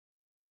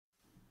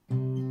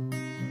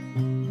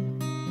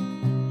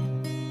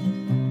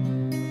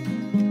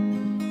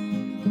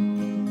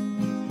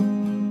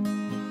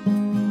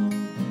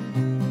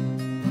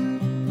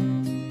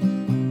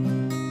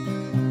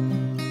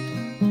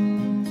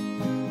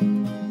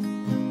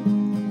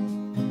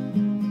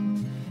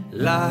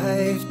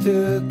Life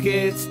took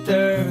its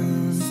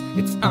turns,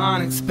 its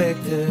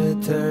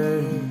unexpected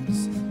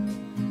turns,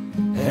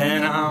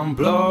 and I'm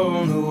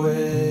blown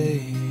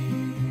away.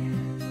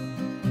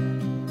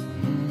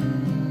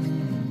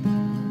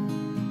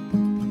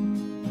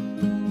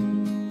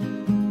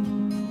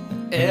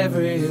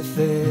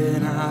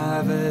 Everything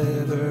I've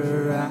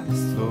ever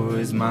asked for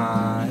is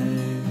mine,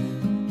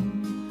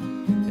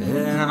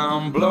 and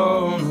I'm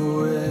blown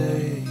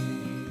away.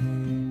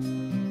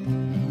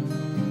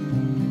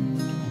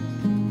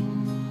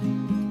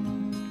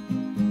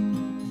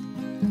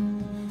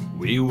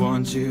 We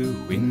want you,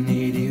 we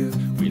need you,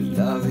 we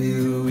love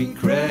you, we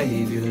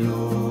crave you,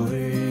 Lord.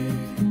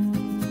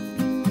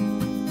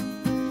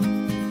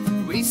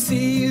 We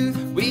see you,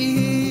 we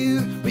hear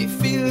you, we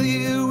feel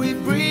you, we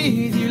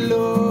breathe you,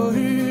 Lord.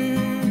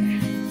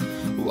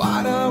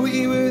 What are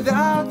we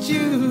without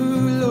you,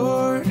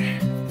 Lord?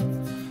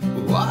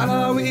 What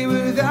are we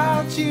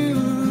without you?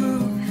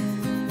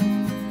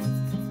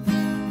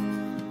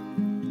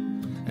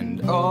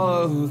 And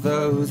all of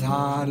those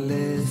hard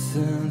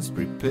lessons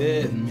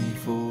prepared me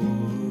for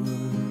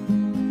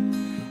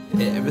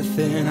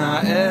everything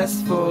I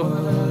asked for,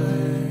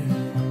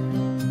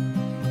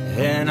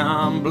 and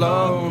I'm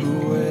blown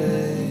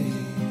away.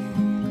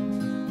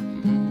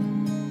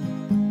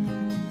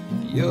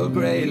 Your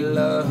great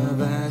love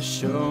has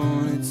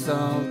shown it's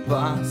all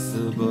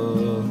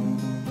possible,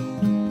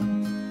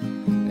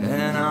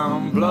 and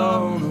I'm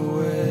blown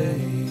away.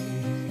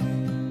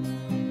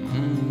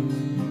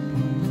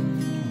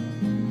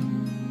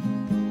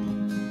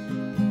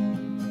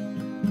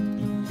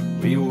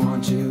 We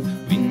want you,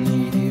 we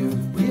need you,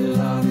 we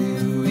love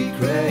you, we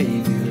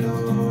crave you,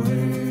 Lord.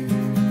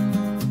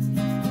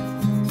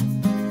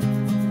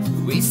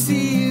 We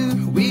see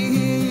you, we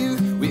hear you,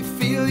 we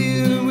feel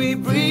you, we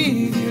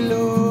breathe you,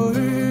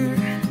 Lord.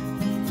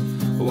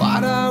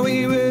 What are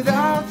we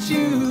without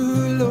you,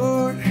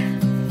 Lord?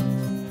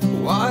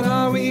 What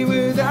are we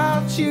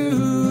without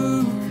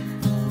you?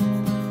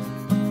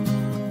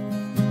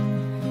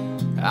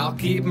 I'll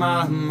keep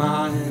my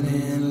mind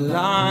in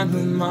line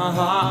with my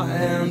heart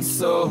and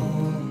soul.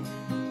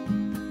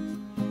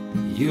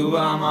 You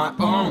are my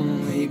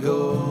only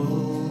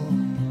goal.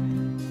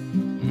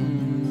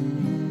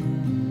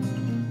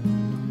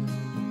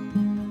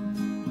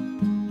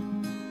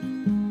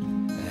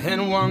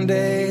 And one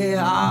day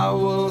I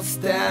will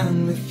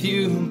stand with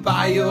you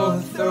by your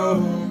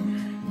throne,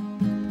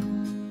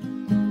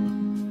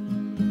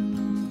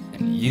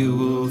 and you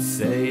will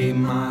say,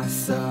 my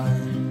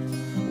son,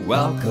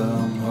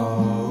 welcome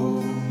home.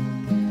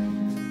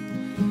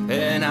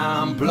 And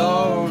I'm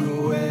blown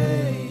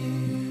away,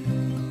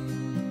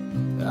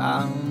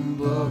 I'm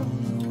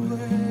blown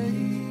away.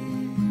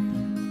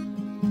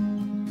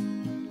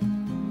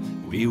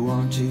 We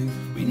want you,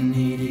 we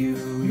need you,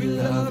 we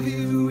love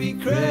you, we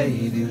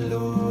crave you,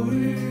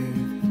 Lord.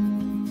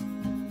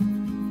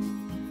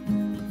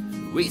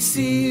 We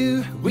see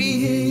you, we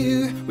hear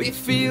you, we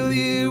feel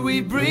you, we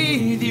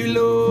breathe you,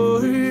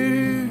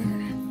 Lord.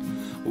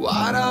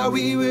 What are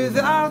we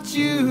without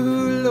you,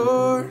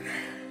 Lord?